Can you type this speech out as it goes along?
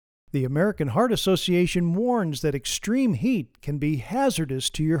The American Heart Association warns that extreme heat can be hazardous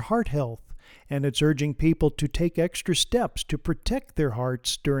to your heart health, and it's urging people to take extra steps to protect their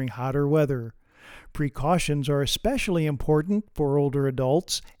hearts during hotter weather. Precautions are especially important for older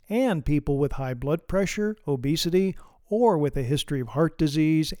adults and people with high blood pressure, obesity, or with a history of heart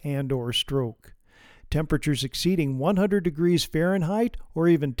disease and/or stroke. Temperatures exceeding 100 degrees Fahrenheit or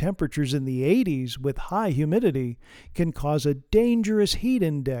even temperatures in the 80s with high humidity can cause a dangerous heat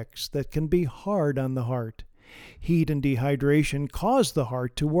index that can be hard on the heart. Heat and dehydration cause the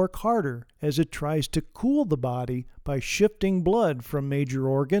heart to work harder as it tries to cool the body by shifting blood from major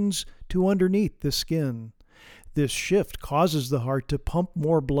organs to underneath the skin. This shift causes the heart to pump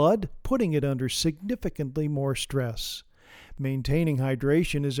more blood, putting it under significantly more stress. Maintaining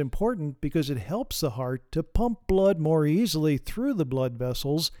hydration is important because it helps the heart to pump blood more easily through the blood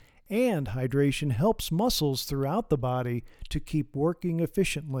vessels, and hydration helps muscles throughout the body to keep working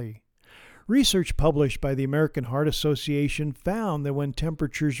efficiently. Research published by the American Heart Association found that when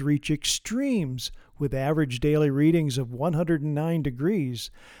temperatures reach extremes with average daily readings of 109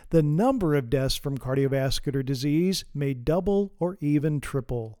 degrees, the number of deaths from cardiovascular disease may double or even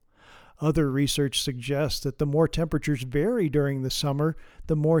triple. Other research suggests that the more temperatures vary during the summer,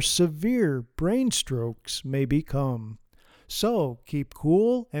 the more severe brain strokes may become. So, keep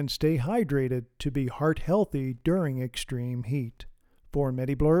cool and stay hydrated to be heart healthy during extreme heat. For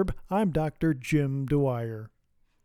MediBlurb, I'm Dr. Jim Dwyer.